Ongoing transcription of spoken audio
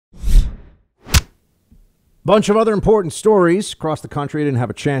Bunch of other important stories across the country I didn't have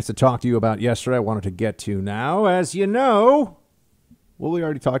a chance to talk to you about yesterday. I wanted to get to now. As you know, well, we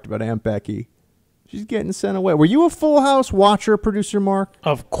already talked about Aunt Becky. She's getting sent away. Were you a Full House watcher, Producer Mark?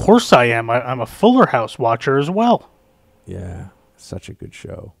 Of course I am. I'm a Fuller House watcher as well. Yeah, such a good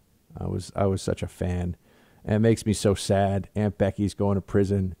show. I was such a fan. And it makes me so sad. Aunt Becky's going to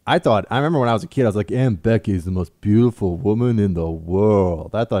prison. I remember when I was a kid, I was like, Aunt Becky's the most beautiful woman in the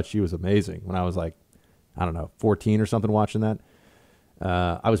world. I thought she was amazing when I was like, I don't know, 14 or something watching that.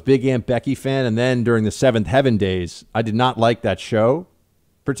 I was a big Aunt Becky fan. And then during the Seventh Heaven days, I did not like that show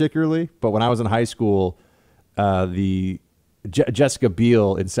particularly. But when I was in high school, the Jessica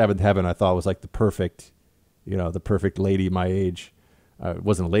Biel in Seventh Heaven, I thought was like the perfect lady my age. It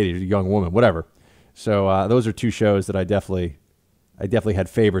wasn't a lady, it was a young woman, whatever. So those are two shows that I definitely had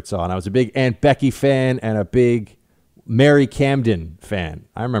favorites on. I was a big Aunt Becky fan and a big Mary Camden fan.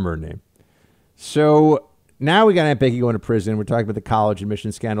 I remember her name. So now we got Aunt Becky going to prison. We're talking about the college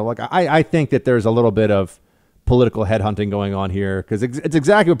admission scandal. Like I think that there's a little bit of political headhunting going on here because it's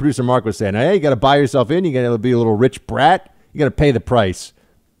exactly what Producer Mark was saying. Hey, you got to buy yourself in. You got to be a little rich brat. You got to pay the price.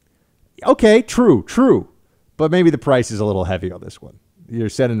 Okay, true. But maybe the price is a little heavy on this one. You're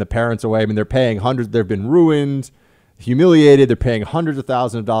sending the parents away. I mean, they're paying hundreds. They've been ruined, humiliated. They're paying hundreds of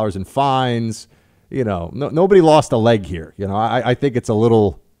thousands of dollars in fines. You know, nobody lost a leg here. You know, I think it's a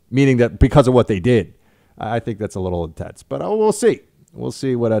little, meaning that because of what they did, I think that's a little intense. But we'll see. We'll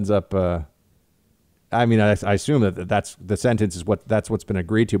see what ends up. I mean, I assume that's the sentence is that's what's been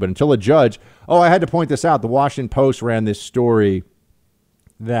agreed to. But until a judge, I had to point this out. The Washington Post ran this story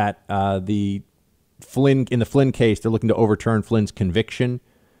that in the Flynn case, they're looking to overturn Flynn's conviction.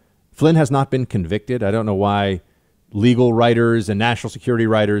 Flynn has not been convicted. I don't know why legal writers and national security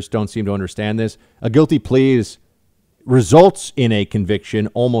writers don't seem to understand this. A guilty plea results in a conviction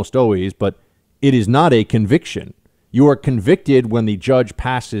almost always, but it is not a conviction. You are convicted when the judge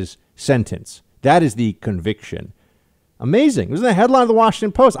passes sentence. That is the conviction. Amazing. It was in the headline of the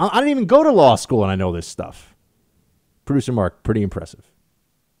Washington Post. I didn't even go to law school and I know this stuff. Producer Mark, pretty impressive.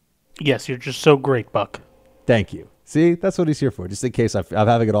 Yes, you're just so great, Buck. Thank you. See, that's what he's here for. Just in case I'm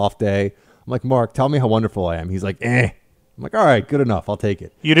having an off day. I'm like, Mark, tell me how wonderful I am. He's like, I'm like, all right, good enough. I'll take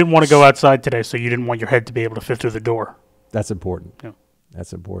it. You didn't want to go outside today, so you didn't want your head to be able to fit through the door. That's important. Yeah.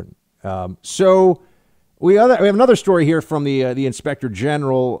 That's important. So we have another story here from the Inspector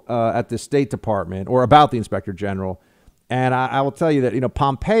General at the State Department, or about the Inspector General. And I will tell you that,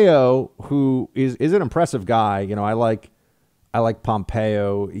 Pompeo, who is an impressive guy, I like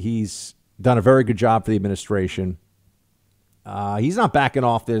Pompeo. He's done a very good job for the administration. He's not backing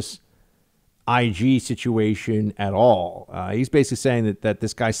off this IG situation at all. He's basically saying that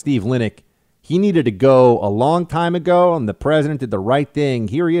this guy, Steve Linick, he needed to go a long time ago, and the president did the right thing.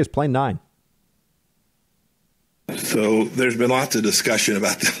 Here he is, playing 9. So there's been lots of discussion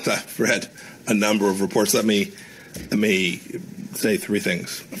about this. I've read a number of reports. Let me say 3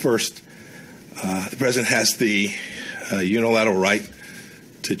 things. First, the president has the unilateral right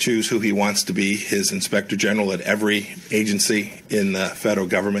to choose who he wants to be his inspector general at every agency in the federal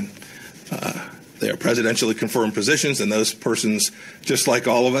government. They are presidentially confirmed positions, and those persons, just like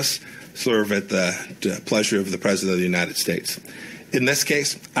all of us, serve at the pleasure of the President of the United States. In this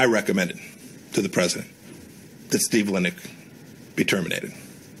case, I recommended to the President that Steve Linick be terminated.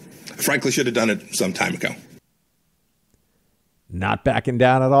 I frankly should have done it some time ago. Not backing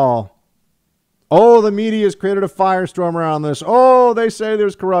down at all. Oh, the media has created a firestorm around this. Oh, they say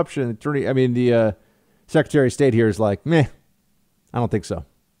there's corruption. The Secretary of State here is like, meh, I don't think so.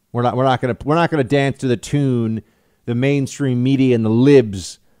 We're not gonna dance to the tune the mainstream media and the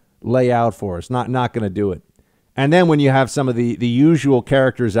libs lay out for us. Not gonna do it. And then when you have some of the usual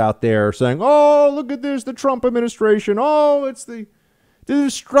characters out there saying, oh, look at this, the Trump administration. Oh, it's the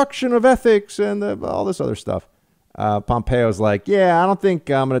destruction of ethics and all this other stuff. Pompeo's like, yeah, I don't think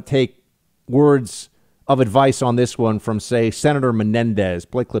I'm going to take words of advice on this one from, say, Senator Menendez.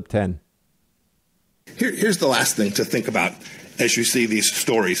 Play clip 10. Here's the last thing to think about as you see these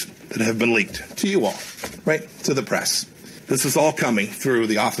stories that have been leaked to you all, right, to the press. This is all coming through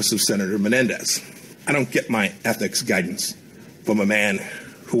the office of Senator Menendez. I don't get my ethics guidance from a man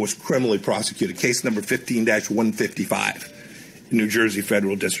who was criminally prosecuted, case number 15-155 in New Jersey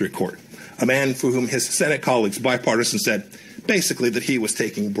Federal District Court. A man for whom his Senate colleagues bipartisan said basically that he was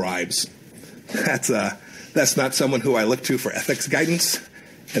taking bribes. That's not someone who I look to for ethics guidance.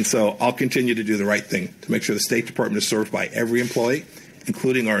 And so I'll continue to do the right thing to make sure the State Department is served by every employee,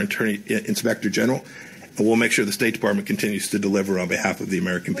 including our Inspector General. And we'll make sure the State Department continues to deliver on behalf of the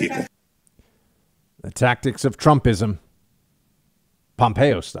American people. The tactics of Trumpism,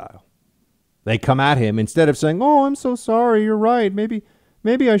 Pompeo style. They come at him instead of saying, "Oh, I'm so sorry. You're right. Maybe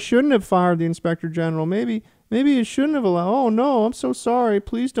I shouldn't have fired the inspector general. Maybe it shouldn't have allowed. Oh no, I'm so sorry.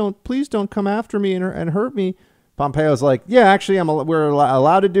 Please don't come after me and hurt me." Pompeo's like, "Yeah, actually, we're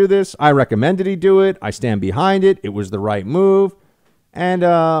allowed to do this. I recommended he do it. I stand behind it. It was the right move." And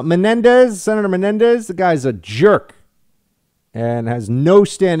Senator Menendez, the guy's a jerk and has no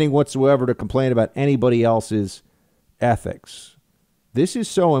standing whatsoever to complain about anybody else's ethics. This is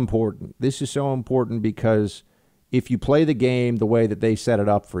so important. This is so important because if you play the game the way that they set it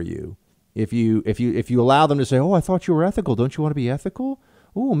up for you, if you allow them to say, "Oh, I thought you were ethical. Don't you want to be ethical?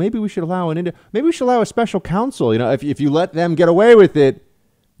 Oh, maybe we should allow maybe we should allow a special counsel." If you let them get away with it,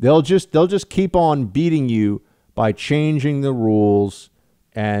 they'll just keep on beating you by changing the rules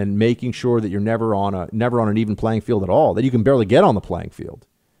and making sure that you're never on an even playing field at all, that you can barely get on the playing field.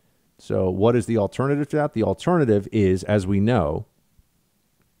 So what is the alternative to that? The alternative is, as we know,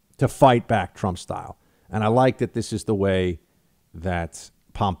 to fight back Trump style. And I like that this is the way that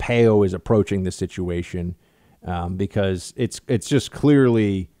Pompeo is approaching this situation, because it's just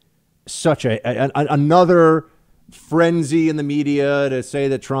clearly such another frenzy in the media to say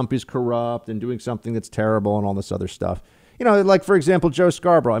that Trump is corrupt and doing something that's terrible and all this other stuff. Like, for example, Joe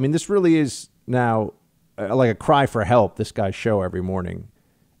Scarborough. I mean, this really is now like a cry for help, this guy's show every morning.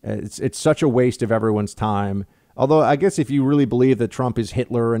 It's such a waste of everyone's time. Although I guess if you really believe that Trump is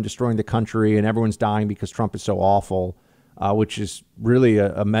Hitler and destroying the country and everyone's dying because Trump is so awful, which is really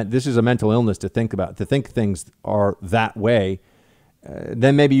this is a mental illness to think things are that way,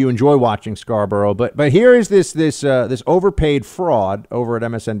 then maybe you enjoy watching Scarborough. But here is this overpaid fraud over at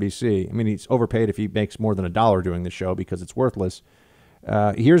MSNBC. I mean, he's overpaid if he makes more than $1 doing the show because it's worthless.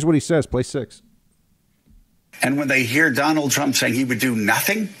 Here's what he says. Play 6. And when they hear Donald Trump saying he would do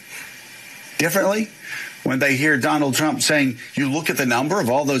nothing differently, when they hear Donald Trump saying, you look at the number of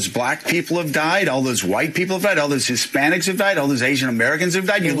all those black people have died, all those white people have died, all those Hispanics have died, all those Asian Americans have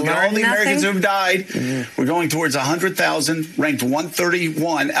died. You look at all the Americans who have died. Mm-hmm. We're going towards 100,000, ranked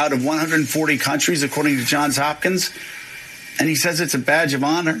 131 out of 140 countries, according to Johns Hopkins. And he says it's a badge of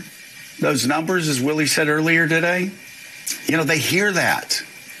honor. Those numbers, as Willie said earlier today, they hear that.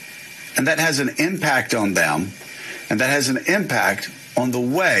 And that has an impact on them. And that has an impact on the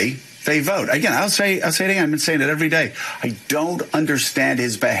way they vote. Again, I'll say it again. I've been saying it every day. I don't understand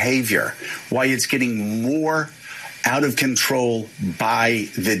his behavior, why it's getting more out of control by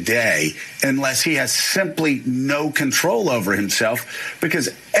the day, unless he has simply no control over himself, because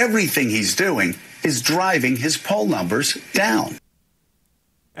everything he's doing is driving his poll numbers down.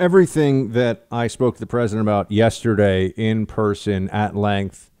 Everything that I spoke to the president about yesterday in person at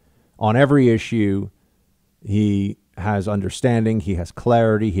length on every issue, he has understanding, he has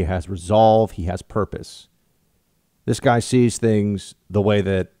clarity, he has resolve, he has purpose. This guy sees things the way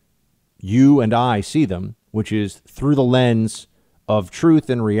that you and I see them, which is through the lens of truth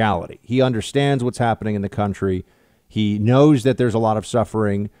and reality. He understands what's happening in the country. He knows that there's a lot of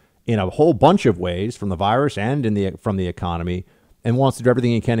suffering in a whole bunch of ways, from the virus and from the economy, and wants to do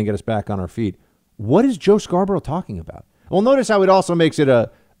everything he can to get us back on our feet. What is Joe Scarborough talking about? Well, notice how it also makes it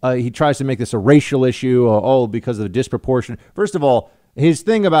he tries to make this a racial issue, because of the disproportion. First of all, his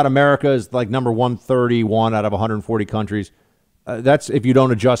thing about America is like number 131 out of 140 countries. That's if you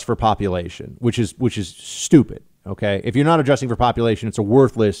don't adjust for population, which is stupid. Okay, if you're not adjusting for population, it's a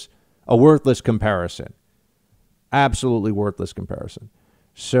worthless comparison. Absolutely worthless comparison.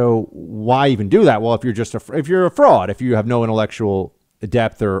 So why even do that? Well, if you're a fraud, if you have no intellectual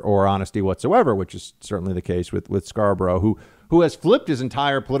depth or honesty whatsoever, which is certainly the case with Scarborough, who has flipped his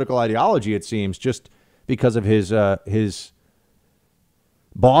entire political ideology, it seems, just because of his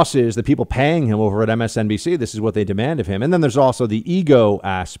bosses, the people paying him over at MSNBC. This is what they demand of him. And then there's also the ego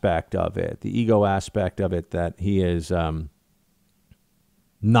aspect of it, that he is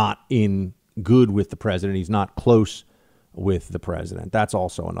not in good with the president. He's not close with the president. That's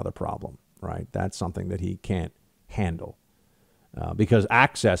also another problem, right? That's something that he can't handle because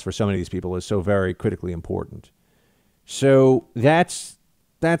access for so many of these people is so very critically important. So that's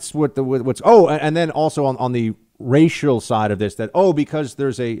what's. Oh, and then also on the racial side of this, that because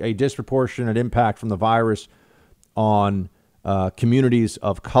there's a disproportionate impact from the virus on communities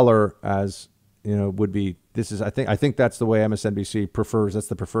of color, as would be. This is I think that's the way MSNBC prefers. That's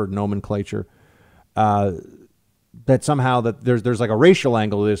the preferred nomenclature. That somehow that there's like a racial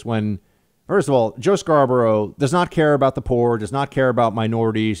angle to this, when, first of all, Joe Scarborough does not care about the poor, does not care about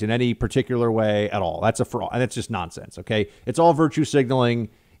minorities in any particular way at all. That's a fraud, and it's just nonsense. Okay, it's all virtue signaling.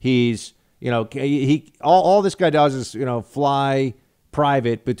 He's all this guy does is fly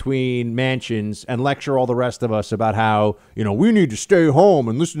private between mansions and lecture all the rest of us about how, we need to stay home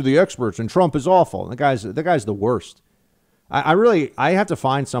and listen to the experts and Trump is awful. And the guy's the worst. I have to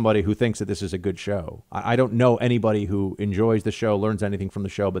find somebody who thinks that this is a good show. I don't know anybody who enjoys the show, learns anything from the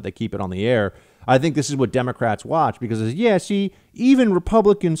show, but they keep it on the air. I think this is what Democrats watch because, see, even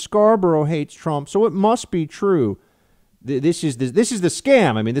Republican Scarborough hates Trump, so it must be true. This is the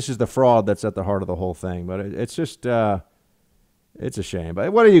scam. I mean, this is the fraud that's at the heart of the whole thing. But it's just, it's a shame.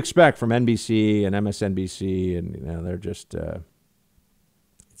 But what do you expect from NBC and MSNBC? And they're just,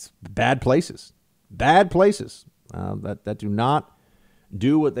 it's bad places. Bad places. That do not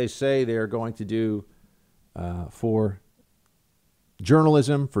do what they say they are going to do for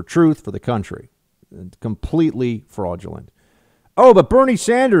journalism, for truth, for the country. Completely fraudulent. Oh, but Bernie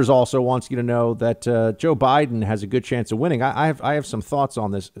Sanders also wants you to know that Joe Biden has a good chance of winning. I have some thoughts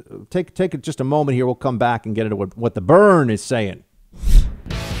on this. Take just a moment here. We'll come back and get into what the Burn is saying.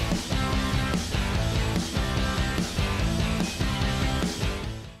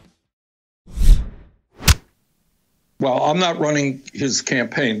 Well, I'm not running his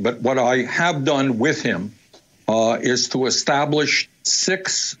campaign, but what I have done with him is to establish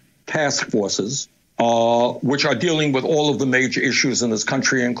 6 task forces, which are dealing with all of the major issues in this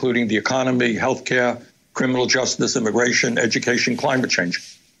country, including the economy, healthcare, criminal justice, immigration, education, climate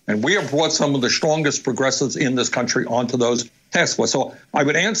change. And we have brought some of the strongest progressives in this country onto those task forces. So I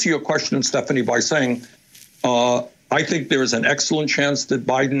would answer your question, Stephanie, by saying I think there is an excellent chance that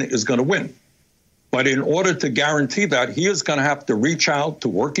Biden is going to win. But in order to guarantee that, he is going to have to reach out to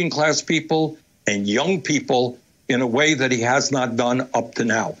working class people and young people in a way that he has not done up to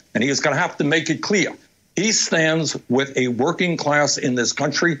now. And he is going to have to make it clear. He stands with a working class in this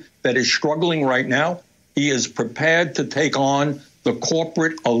country that is struggling right now. He is prepared to take on the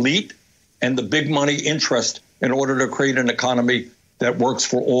corporate elite and the big money interest in order to create an economy that works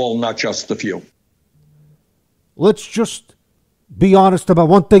for all, not just the few. Let's just be honest about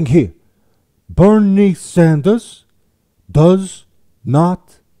one thing here. Bernie Sanders does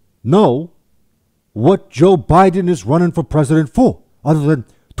not know what Joe Biden is running for president for, other than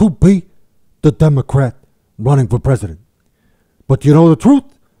to be the Democrat running for president. But the truth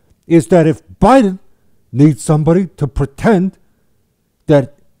is that if Biden needs somebody to pretend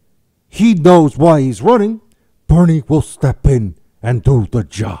that he knows why he's running, Bernie will step in and do the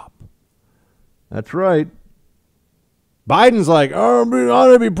job. That's right. Biden's like, I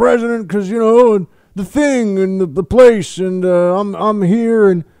ought to be president because, and the thing and the place and I'm here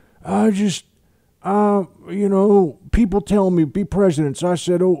and I just, people tell me be president. So I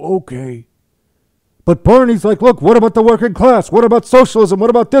said, oh, okay. But Bernie's like, look, what about the working class? What about socialism? What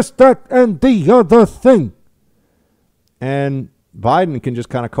about this, that, and the other thing? And Biden can just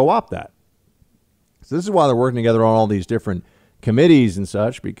kind of co-opt that. So this is why they're working together on all these different committees and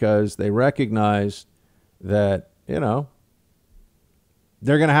such, because they recognize that, they're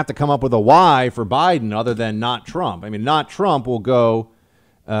going to have to come up with a why for Biden other than not Trump. I mean, not Trump will go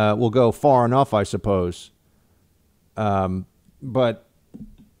far enough, I suppose. But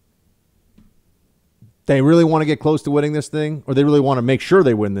they really want to get close to winning this thing, or they really want to make sure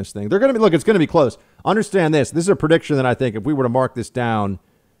they win this thing. They're going to be, look, it's going to be close. Understand this. This is a prediction that I think if we were to mark this down,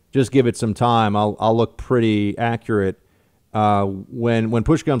 just give it some time, I'll look pretty accurate. When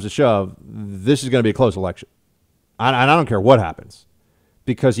push comes to shove, this is going to be a close election. I don't care what happens,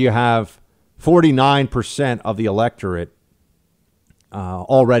 because you have 49% of the electorate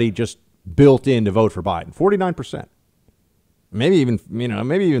already just built in to vote for Biden. 49%. Maybe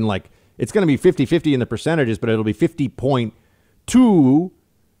even like it's going to be 50-50 in the percentages, but it'll be 50.2,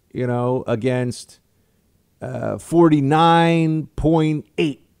 against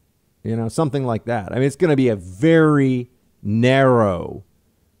 49.8, something like that. I mean, it's going to be a very narrow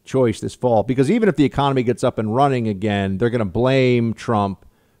choice this fall, because even if the economy gets up and running again, they're going to blame Trump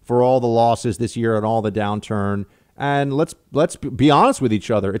for all the losses this year and all the downturn. And let's be honest with each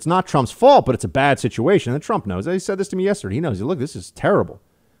other. It's not Trump's fault, but it's a bad situation. And Trump knows. He said this to me yesterday. He knows. Look, this is terrible.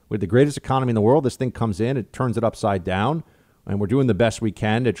 We have the greatest economy in the world. This thing comes in, it turns it upside down, and we're doing the best we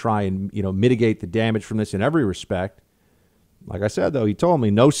can to try and mitigate the damage from this in every respect. Like I said, though, he told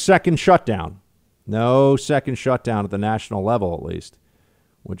me no second shutdown. No second shutdown at the national level, at least,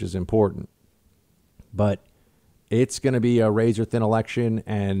 which is important. But it's going to be a razor-thin election,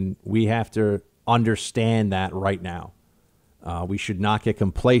 and we have to understand that right now. We should not get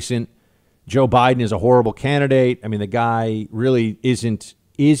complacent. Joe Biden is a horrible candidate. I mean, the guy really isn't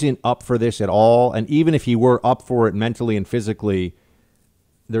up for this at all. And even if he were up for it mentally and physically,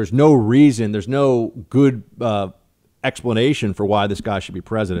 there's no reason, there's no good explanation for why this guy should be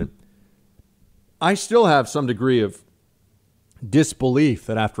president. I still have some degree of disbelief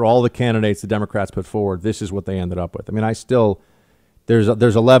that after all the candidates the Democrats put forward, this is what they ended up with. I mean, I still, there's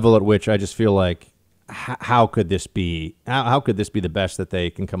a level at which I just feel like, how could this be? How could this be the best that they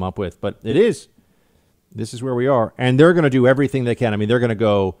can come up with? But it is. This is where we are. And they're going to do everything they can. I mean, they're going to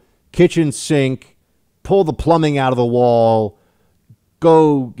go kitchen sink, pull the plumbing out of the wall,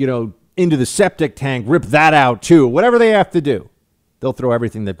 go, into the septic tank, rip that out too. Whatever they have to do, they'll throw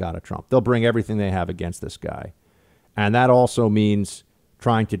everything they've got at Trump. They'll bring everything they have against this guy. And that also means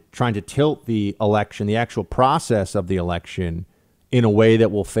trying to tilt the election, the actual process of the election, in a way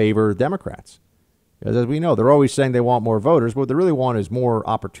that will favor Democrats. Because as we know, they're always saying they want more voters. But what they really want is more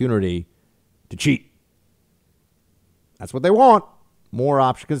opportunity to cheat. That's what they want. More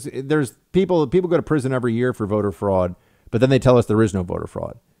options. Because there's people go to prison every year for voter fraud, but then they tell us there is no voter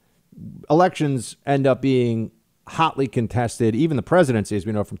fraud. Elections end up being hotly contested. Even the presidencies,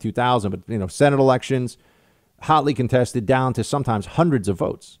 we know from 2000, but Senate elections, hotly contested down to sometimes hundreds of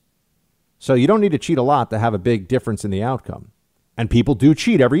votes. So you don't need to cheat a lot to have a big difference in the outcome. And people do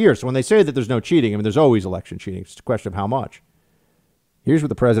cheat every year. So when they say that there's no cheating, I mean, there's always election cheating. It's a question of how much. Here's what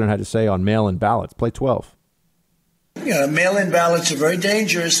the president had to say on mail-in ballots. Play 12. Mail-in ballots are very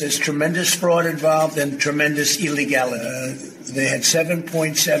dangerous. There's tremendous fraud involved and tremendous illegality. They had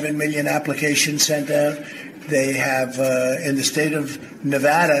 7.7 million applications sent out. They have, in the state of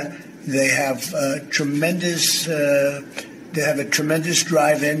Nevada, they have a tremendous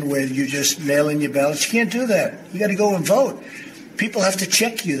drive-in where you just mail in your ballots. You can't do that. You got to go and vote. People have to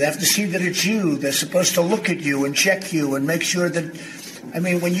check you. They have to see that it's you. They're supposed to look at you and check you and make sure that,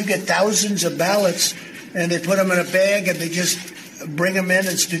 when you get thousands of ballots and they put them in a bag and they just bring them in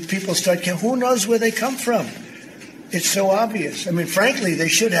and people start counting, who knows where they come from? It's so obvious. Frankly, they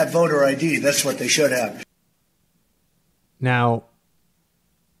should have voter ID. That's what they should have. Now,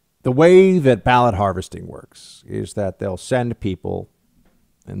 the way that ballot harvesting works is that they'll send people,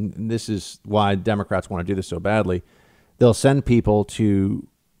 and this is why Democrats want to do this so badly, they'll send people to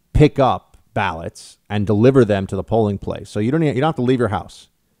pick up ballots and deliver them to the polling place. So you don't have to leave your house.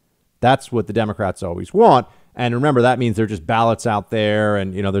 That's what the Democrats always want. And remember, that means there are just ballots out there,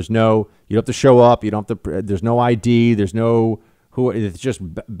 and you don't have to show up, there's no ID, it's just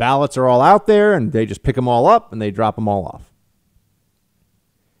ballots are all out there, and they just pick them all up and they drop them all off.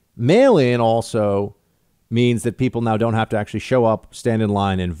 Mail-in also means that people now don't have to actually show up, stand in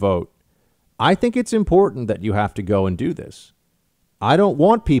line, and vote. I think it's important that you have to go and do this. I don't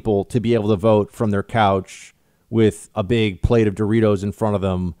want people to be able to vote from their couch with a big plate of Doritos in front of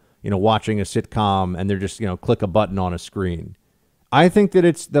them, watching a sitcom, and they're just, click a button on a screen. I think that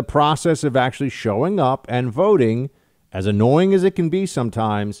it's the process of actually showing up and voting, as annoying as it can be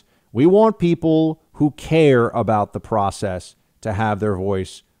sometimes. We want people who care about the process to have their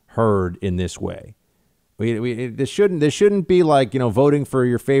voice heard in this way. This shouldn't be like, voting for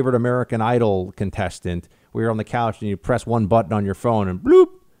your favorite American Idol contestant where you're on the couch and you press one button on your phone and bloop.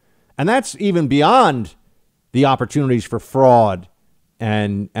 And that's even beyond the opportunities for fraud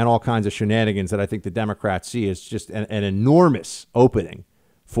and all kinds of shenanigans that I think the Democrats see as just an enormous opening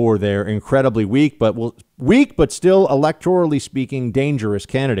for their incredibly weak, but still electorally speaking, dangerous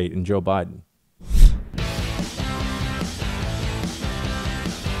candidate in Joe Biden.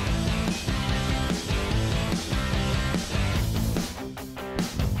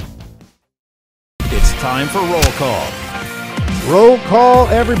 It's time for roll call. Roll call,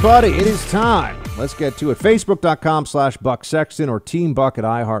 everybody. It is time. Let's get to it. Facebook.com/Buck Sexton or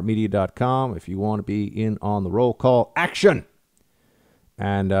TeamBuck@iHeartMedia.com if you want to be in on the roll call action.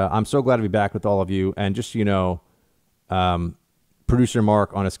 And I'm so glad to be back with all of you. And just, producer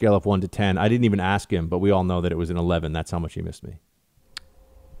Mark, on a scale of 1 to 10, I didn't even ask him, but we all know that it was an 11. That's how much he missed me.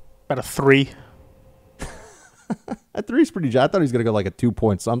 About a 3. A 3 is pretty good. I thought he was going to go like a 2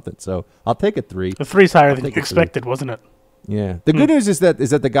 point something, so I'll take a 3. The 3's higher than you expected, wasn't it? Yeah. The good news is that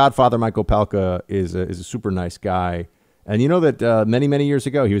the Godfather, Michael Palka, is a super nice guy. And you know that many, many years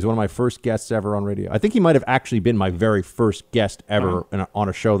ago, he was one of my first guests ever on radio. I think he might have actually been my very first guest ever on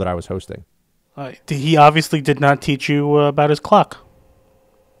a show that I was hosting. He obviously did not teach you about his clock.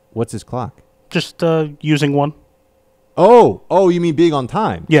 What's his clock? Just using one. Oh, you mean being on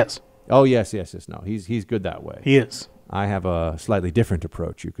time? Yes. Oh, yes. No, he's good that way. He is. I have a slightly different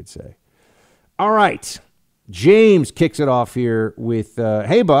approach, you could say. All right. James kicks it off here with,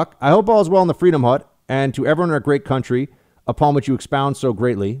 hey, Buck, I hope all is well in the Freedom Hut, and to everyone in our great country, upon which you expound so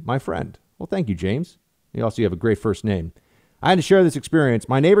greatly, my friend. Well, thank you, James. You have a great first name. I had to share this experience.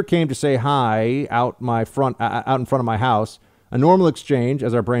 My neighbor came to say hi out in front of my house, a normal exchange,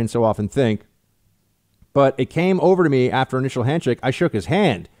 as our brains so often think. But it came over to me after initial handshake. I shook his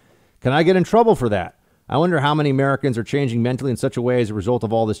hand. Can I get in trouble for that? I wonder how many Americans are changing mentally in such a way as a result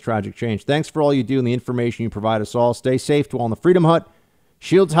of all this tragic change. Thanks for all you do and the information you provide us all. Stay safe to all in the Freedom Hut.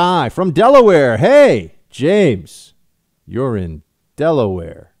 Shields high from Delaware. Hey, James, you're in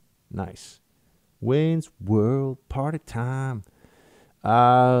Delaware. Nice. Wayne's World party time.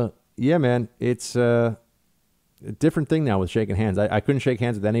 Yeah, man, it's a different thing now with shaking hands. I couldn't shake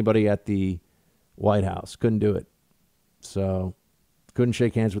hands with anybody at the White House. Couldn't do it. So couldn't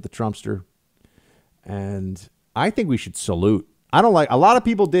shake hands with the Trumpster. And I think we should salute. I don't like, a lot of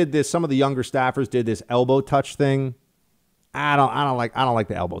people did this. Some of the younger staffers did this elbow touch thing. I don't like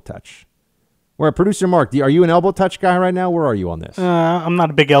the elbow touch. Where producer Mark, are you an elbow touch guy right now? Where are you on this? I'm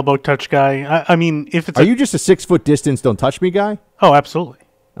not a big elbow touch guy. I mean, if it's are you just a 6 foot distance, don't touch me guy? Oh, absolutely.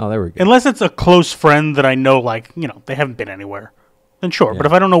 Oh, there we go. Unless it's a close friend that I know, like, you know, they haven't been anywhere, then sure. Yeah. But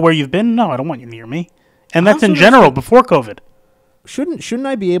if I don't know where you've been, no, I don't want you near me. And that's in general before COVID. Shouldn't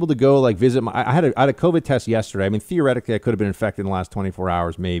I be able to go like visit I had a COVID test yesterday. I mean, theoretically, I could have been infected in the last 24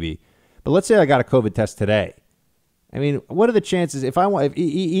 hours, maybe. But let's say I got a COVID test today. I mean, what are the chances if I want,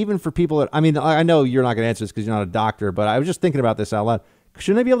 even for people that, I mean, I know you're not going to answer this because you're not a doctor, but I was just thinking about this out loud.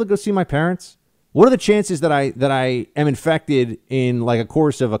 Shouldn't I be able to go see my parents? What are the chances that I am infected in like a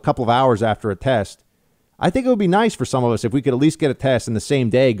course of a couple of hours after a test? I think it would be nice for some of us if we could at least get a test and the same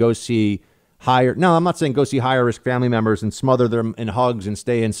day go see no, I'm not saying go see higher risk family members and smother them in hugs and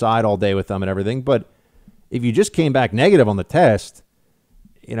stay inside all day with them and everything. But if you just came back negative on the test,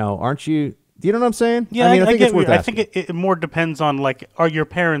 you know, aren't you? Do you know what I'm saying? Yeah, I mean, I think it's worth I asking. think it more depends on, like, are your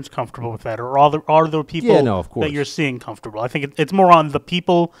parents comfortable with that, or are the people of course. that you're seeing comfortable? I think it's more on the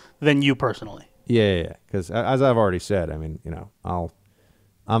people than you personally. Yeah. Because as I've already said, I mean, you know,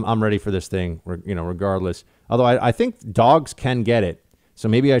 I'm ready for this thing, you know, regardless. Although I think dogs can get it, so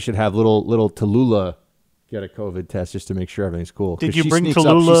maybe I should have little Tallulah get a COVID test just to make sure everything's cool. Did you bring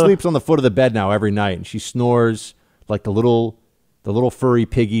Tallulah? She sleeps on the foot of the bed now every night, and she snores like the little furry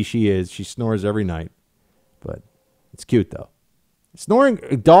piggy she is. She snores every night, but it's cute though.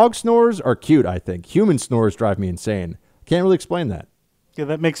 Dog snores are cute. I think human snores drive me insane. Can't really explain that. Yeah,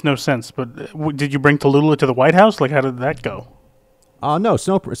 that makes no sense. But did you bring Tallulah to the White House? Like, how did that go? No,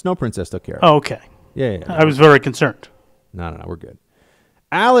 Snow Princess took care of it. Oh, okay. Yeah. I was very concerned. No, we're good.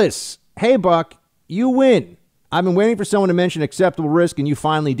 Alice, hey, Buck, you win. I've been waiting for someone to mention acceptable risk, and you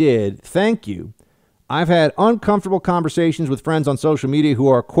finally did. Thank you. I've had uncomfortable conversations with friends on social media who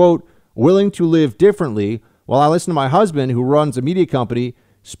are, quote, willing to live differently, while I listen to my husband, who runs a media company,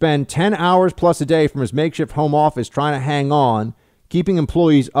 spend 10 hours plus a day from his makeshift home office trying to hang on, keeping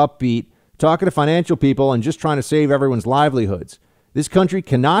employees upbeat, talking to financial people, and just trying to save everyone's livelihoods. This country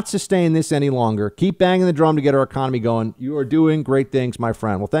cannot sustain this any longer. Keep banging the drum to get our economy going. You are doing great things, my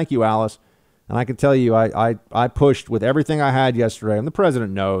friend. Well, thank you, Alice. And I can tell you, I pushed with everything I had yesterday, and the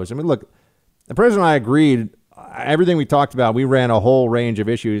president knows. I mean, look, the president and I agreed. Everything we talked about, we ran a whole range of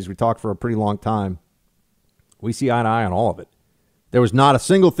issues. We talked for a pretty long time. We see eye to eye on all of it. There was not a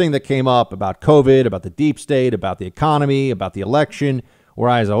single thing that came up about COVID, about the deep state, about the economy, about the election, where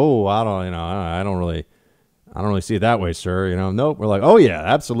I was, I don't really see it that way, sir. You know, nope. We're like, oh yeah,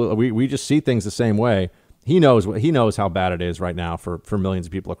 absolutely. We just see things the same way. He knows how bad it is right now for millions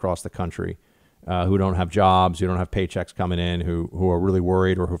of people across the country who don't have jobs, who don't have paychecks coming in, who are really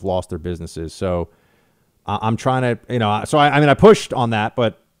worried or who've lost their businesses. So I'm trying to, I pushed on that,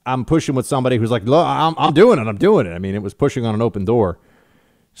 but I'm pushing with somebody who's like, look, I'm doing it. I mean, it was pushing on an open door.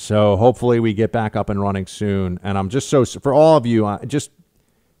 So hopefully we get back up and running soon. And I'm just for all of you,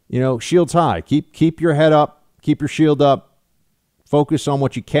 shields high. Keep your head up. Keep your shield up. Focus on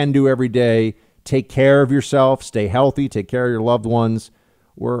what you can do every day. Take care of yourself. Stay healthy. Take care of your loved ones.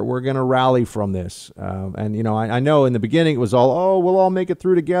 We're going to rally from this. I know in the beginning it was all, we'll all make it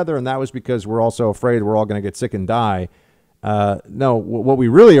through together. And that was because we're also afraid we're all going to get sick and die. No, what we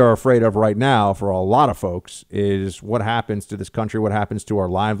really are afraid of right now for a lot of folks is what happens to this country, what happens to our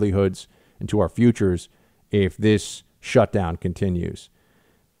livelihoods and to our futures if this shutdown continues.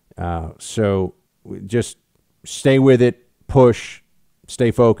 So just stay with it, push,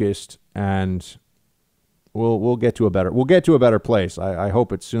 stay focused, and we'll get to a better place. I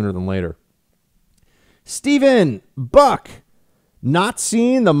hope it's sooner than later. Steven Buck, not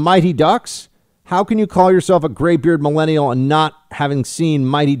seeing the Mighty Ducks? How can you call yourself a graybeard millennial and not having seen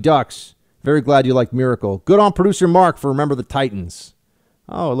Mighty Ducks? Very glad you like Miracle. Good on producer Mark for Remember the Titans.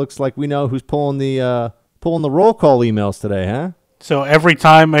 Oh, it looks like we know who's pulling the roll call emails today, huh? So every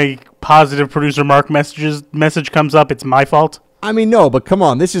time a positive producer Mark message comes up, it's my fault? I mean, no, but come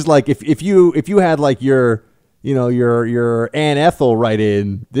on. This is like if you had like your Aunt Ethel write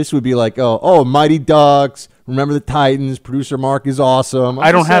in, this would be like, oh, Mighty Ducks, Remember the Titans, producer Mark is awesome.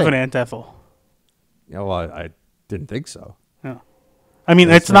 I don't have an Aunt Ethel. Yeah, well, I didn't think so. Yeah. I mean,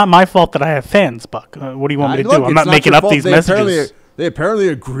 it's not my fault that I have fans, Buck. What do you want me to do? I'm not making your up fault. these messages. They apparently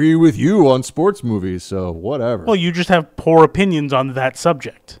agree with you on sports movies, so whatever. Well, you just have poor opinions on that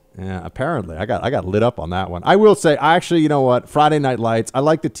subject. Yeah, apparently. I got lit up on that one. I will say, you know what? Friday Night Lights, I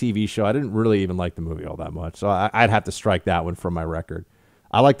like the TV show. I didn't really even like the movie all that much, so I'd have to strike that one from my record.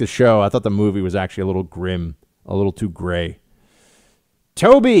 I like the show. I thought the movie was actually a little grim, a little too gray.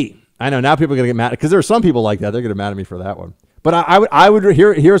 Toby. I know, now people are going to get mad, because there are some people like that. They're going to get mad at me for that one. But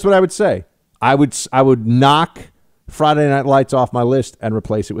here's what I would say. I would knock Friday Night Lights off my list and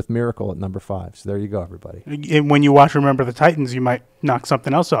replace it with Miracle at number 5. So there you go, everybody. And when you watch Remember the Titans, you might knock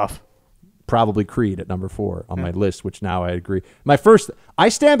something else off. Probably Creed at number 4 on my list, which now I agree. I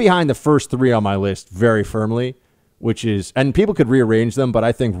stand behind the first 3 on my list very firmly, which is, and people could rearrange them, but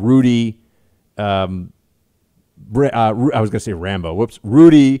I think Rudy, I was going to say Rambo. Whoops.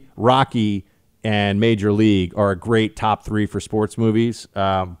 Rudy, Rocky, and Major League are a great top 3 for sports movies.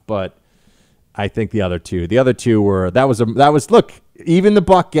 But I think the other two were, look, even the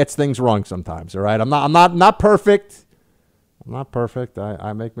Buck gets things wrong sometimes. All right. I'm not perfect. I'm not perfect.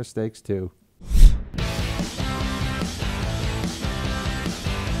 I make mistakes too.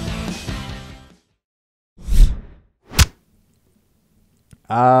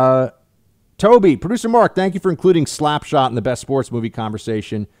 Toby, producer Mark, thank you for including Slapshot in the best sports movie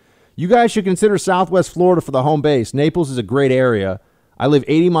conversation. You guys should consider Southwest Florida for the home base. Naples is a great area. I live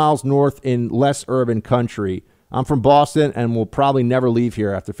 80 miles north in less urban country. I'm from Boston and will probably never leave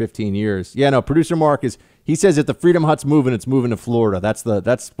here after 15 years. Yeah, no, producer Mark he says if the Freedom Hut's moving, it's moving to Florida.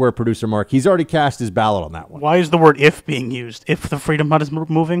 That's where producer Mark, he's already cast his ballot on that one. Why is the word if being used? If the Freedom Hut is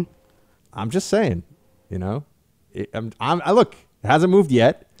moving? I'm just saying, look, it hasn't moved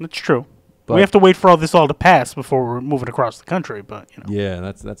yet. That's true. But we have to wait for this all to pass before we're moving across the country. But yeah,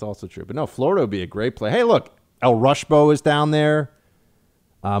 that's also true. But no, Florida would be a great place. Hey, look, El Rushbo is down there.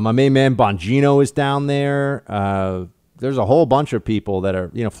 My main man Bongino is down there. There's a whole bunch of people that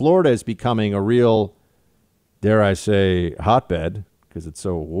are. Florida is becoming a real, dare I say, hotbed because it's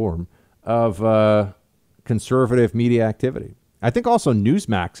so warm of conservative media activity. I think also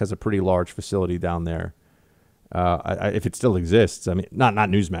Newsmax has a pretty large facility down there. If it still exists, I mean, not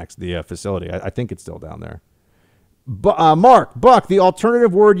Newsmax, the facility. I think it's still down there. But Buck, the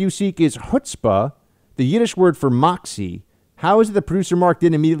alternative word you seek is chutzpah, the Yiddish word for moxie. How is it that producer Mark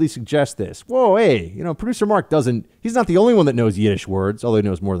didn't immediately suggest this? Whoa, hey, producer Mark he's not the only one that knows Yiddish words, although he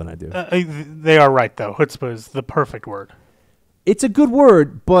knows more than I do. They are right, though. Chutzpah is the perfect word. It's a good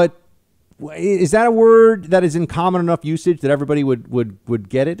word, but is that a word that is in common enough usage that everybody would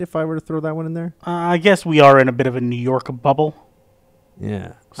get it if I were to throw that one in there? I guess we are in a bit of a New York bubble.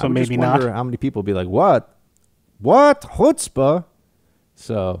 Yeah. So maybe not. How many people would be like, what? What? Chutzpah?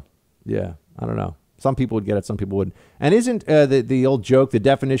 So, yeah, I don't know. Some people would get it, some people wouldn't. And isn't the old joke, the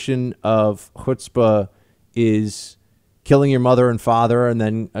definition of chutzpah is killing your mother and father and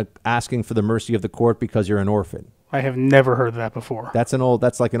then asking for the mercy of the court because you're an orphan? I have never heard that before. That's an old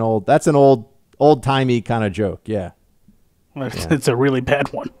timey kind of joke. Yeah. It's a really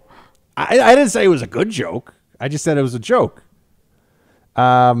bad one. I didn't say it was a good joke. I just said it was a joke.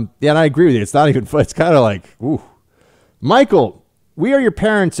 And I agree with you. It's not even, it's kind of like, ooh. Michael, we are your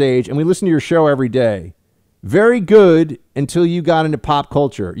parents' age and we listen to your show every day. Very good until you got into pop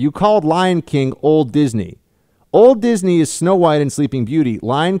culture. You called Lion King old Disney. Old Disney is Snow White and Sleeping Beauty.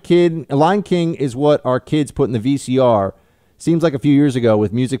 Lion King is what our kids put in the VCR. Seems like a few years ago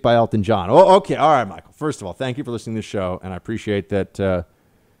with music by Elton John. Oh, okay. All right, Michael. First of all, thank you for listening to the show, and I appreciate that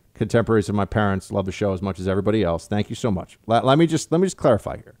contemporaries of my parents love the show as much as everybody else. Thank you so much. Let me just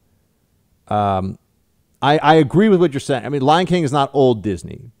clarify here. I agree with what you're saying. I mean, Lion King is not old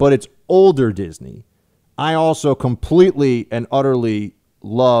Disney, but it's older Disney. I also completely and utterly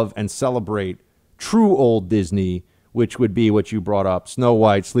love and celebrate true old Disney, which would be what you brought up, Snow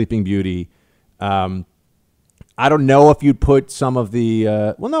White, Sleeping Beauty. I don't know if you'd put some of the,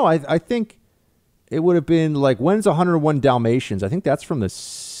 I think it would have been like, when's 101 Dalmatians? I think that's from the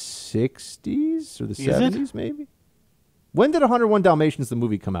 60s or the 70s, maybe. When did 101 Dalmatians, the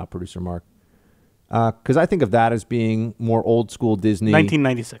movie, come out, producer Mark? Because I think of that as being more old school Disney.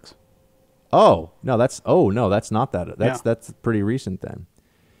 1996. Oh, no, that's not that. That's pretty recent then.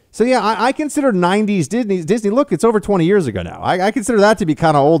 So, yeah, I consider 90s Disney. Look, it's over 20 years ago now. I consider that to be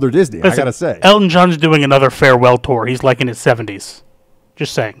kind of older Disney, listen, I got to say. Elton John's doing another farewell tour. He's like in his 70s.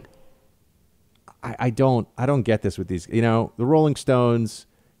 Just saying. I don't get this with these. The Rolling Stones,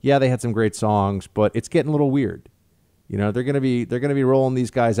 yeah, they had some great songs, but it's getting a little weird. They're going to be rolling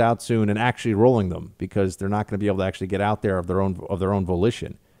these guys out soon and actually rolling them because they're not going to be able to actually get out there of their own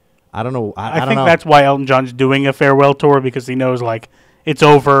volition. I don't know. I I don't think know. that's why Elton John's doing a farewell tour, because he knows, like, it's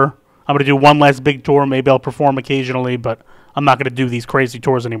over. I'm going to do one last big tour. Maybe I'll perform occasionally, but I'm not going to do these crazy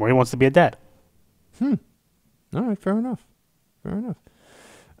tours anymore. He wants to be a dad. All right, fair enough. Fair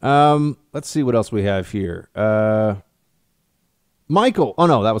enough. Let's see what else we have here. Michael. Oh,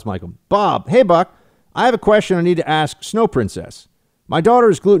 no, that was Michael. Bob. Hey, Buck. I have a question I need to ask Snow Princess. My daughter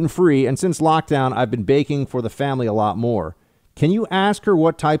is gluten-free, and since lockdown, I've been baking for the family a lot more. Can you ask her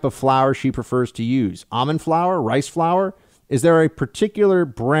what type of flour she prefers to use? Almond flour? Rice flour? Is there a particular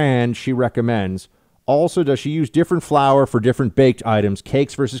brand she recommends? Also, does she use different flour for different baked items,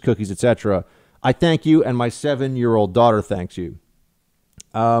 cakes versus cookies, etc.? I thank you, and my 7-year-old daughter thanks you.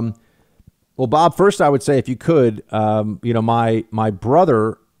 Well, Bob, first I would say, if you could, my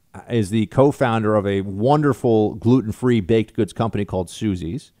brother is the co-founder of a wonderful gluten-free baked goods company called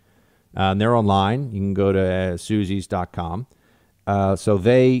Susie's. And they're online. You can go to Susie's.com. So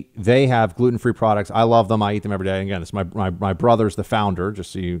they have gluten-free products. I love them. I eat them every day. And again, it's my brother's the founder,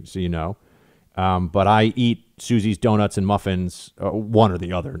 just so you know. But I eat Susie's donuts and muffins, one or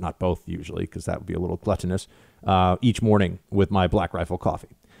the other, not both usually, because that would be a little gluttonous, each morning with my Black Rifle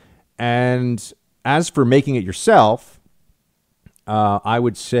coffee. And as for making it yourself, I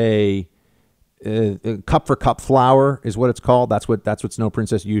would say cup for cup flour is what it's called. That's what Snow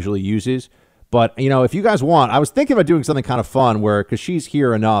Princess usually uses. But, if you guys want, I was thinking about doing something kind of fun where, because she's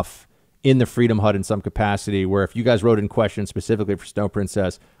here enough in the Freedom Hut in some capacity, where if you guys wrote in questions specifically for Snow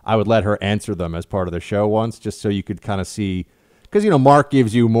Princess, I would let her answer them as part of the show once, just so you could kind of see, because, Mark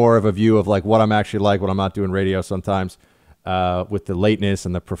gives you more of a view of like what I'm actually like when I'm not doing radio sometimes, with the lateness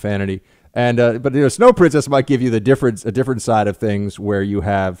and the profanity. And, but Snow Princess might give you a different side of things where you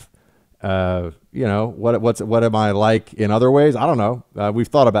have, what am I like in other ways? I don't know. We've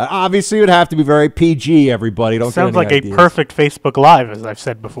thought about it. Obviously, it would have to be very PG, everybody. Don't Sounds like ideas. A perfect Facebook Live, as I've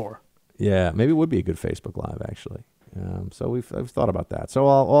said before. Yeah, maybe it would be a good Facebook Live, actually. So we've thought about that. So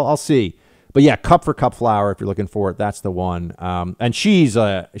I'll see. But yeah, cup for cup flour, if you're looking for it, that's the one. And she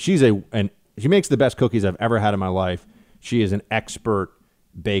makes the best cookies I've ever had in my life. She is an expert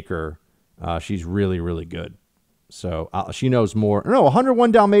baker. She's really, really good. So she knows more. No,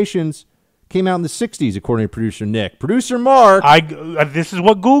 101 Dalmatians came out in the 60s, according to producer Nick. Producer Mark. This is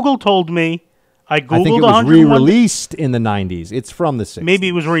what Google told me. I Googled I think it was re-released in the 90s. It's from the 60s. Maybe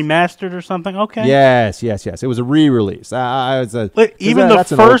it was remastered or something. Okay. Yes. It was a re-release. Even the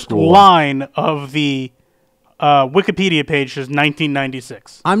first line of the Wikipedia page says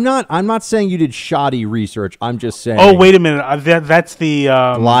 1996. I'm not saying you did shoddy research. I'm just saying. Oh, wait a minute. That's the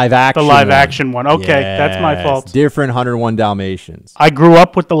live action. The live action one. Okay, yes, that's my fault. Different 101 Dalmatians. I grew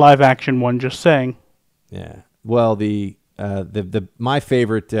up with the live action one. Just saying. Yeah. Well, my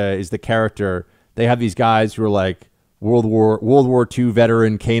favorite is the character. They have these guys who are like World War II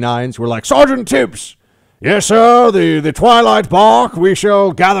veteran canines. Who are like, Sergeant Tibbs. Yes, sir, the Twilight Bark, we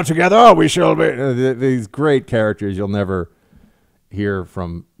shall gather together, we shall be... These great characters you'll never hear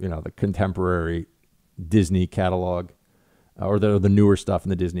from, the contemporary Disney catalog, or the newer stuff in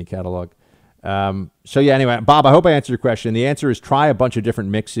the Disney catalog. So yeah, anyway, Bob, I hope I answered your question. The answer is try a bunch of different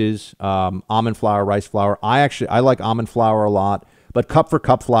mixes, almond flour, rice flour. I like almond flour a lot, but cup for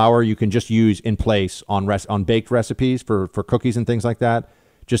cup flour you can just use in place on baked recipes for cookies and things like that.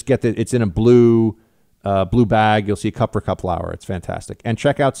 Just it's in a blue bag. You'll see cup for cup flour. It's fantastic. And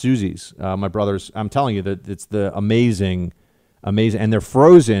check out Susie's. My brother's. I'm telling you that it's the amazing, and they're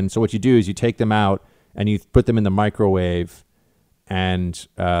frozen. So what you do is you take them out and you put them in the microwave, and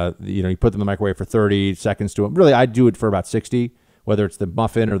you put them in the microwave for 30 seconds to them. Really, I do it for about 60. Whether it's the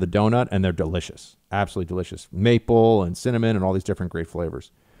muffin or the donut, and they're delicious, absolutely delicious. Maple and cinnamon and all these different great flavors.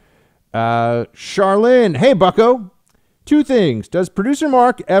 Charlene, hey Bucko, 2 things. Does producer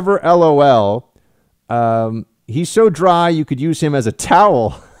Mark ever LOL? He's so dry you could use him as a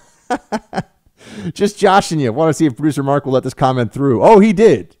towel. Just joshing you. Want to see if producer Mark will let this comment through. Oh, he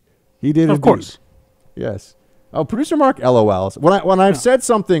did. He did. Of course. Yes. Oh, producer Mark LOLs. When I've said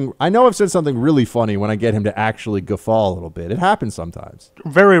something, I know I've said something really funny when I get him to actually guffaw a little bit. It happens sometimes.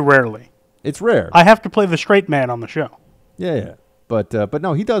 Very rarely. It's rare. I have to play the straight man on the show. Yeah. But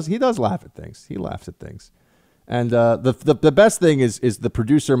no, he does laugh at things. He laughs at things. And the best thing is the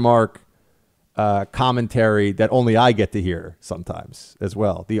producer Mark commentary that only I get to hear sometimes as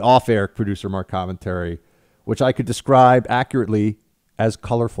well. The off-air producer Mark commentary, which I could describe accurately as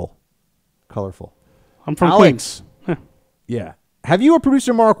colorful. Colorful. I'm from Alex, Queens. Yeah. Have you or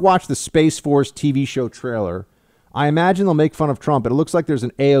producer Mark watched the Space Force TV show trailer? I imagine they'll make fun of Trump, but it looks like there's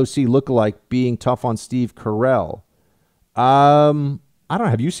an AOC lookalike being tough on Steve Carell. I don't know.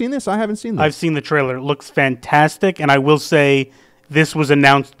 Have you seen this? I haven't seen this. I've seen the trailer. It looks fantastic, and I will say this was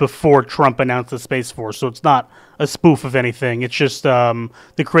announced before Trump announced the Space Force, so it's not a spoof of anything. It's just the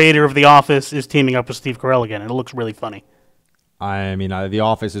creator of The Office is teaming up with Steve Carell again, and it looks really funny. I mean, The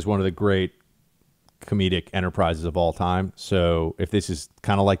Office is one of the great comedic enterprises of all time. So if this is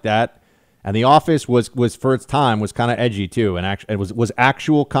kind of like that, and The Office was for its time was kind of edgy too, and it was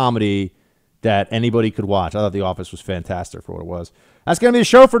actual comedy that anybody could watch. I thought The Office was fantastic for what it was. That's going to be the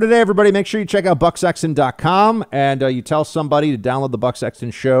show for today, everybody. Make sure you check out bucksexton.com and you tell somebody to download the Buck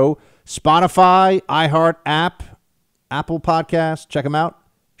Sexton Show. Spotify, iHeart app, Apple Podcasts. Check them out.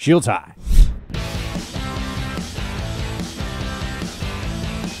 Shields high.